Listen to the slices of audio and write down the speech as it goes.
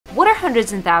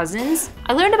hundreds and thousands?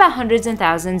 I learned about hundreds and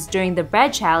thousands during the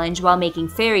bread challenge while making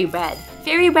fairy bread.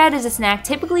 Fairy bread is a snack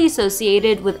typically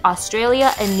associated with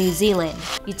Australia and New Zealand.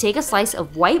 You take a slice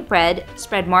of white bread,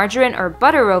 spread margarine or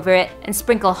butter over it, and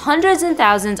sprinkle hundreds and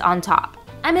thousands on top.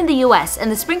 I'm in the US, and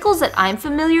the sprinkles that I'm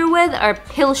familiar with are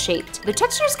pill-shaped. The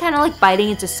texture is kind of like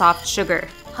biting into soft sugar.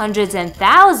 Hundreds and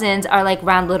thousands are like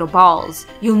round little balls.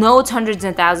 You'll know it's hundreds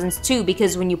and thousands too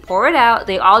because when you pour it out,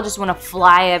 they all just want to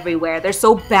fly everywhere. They're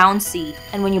so bouncy.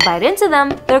 And when you bite into them,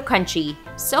 they're crunchy.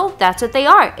 So that's what they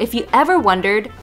are. If you ever wondered,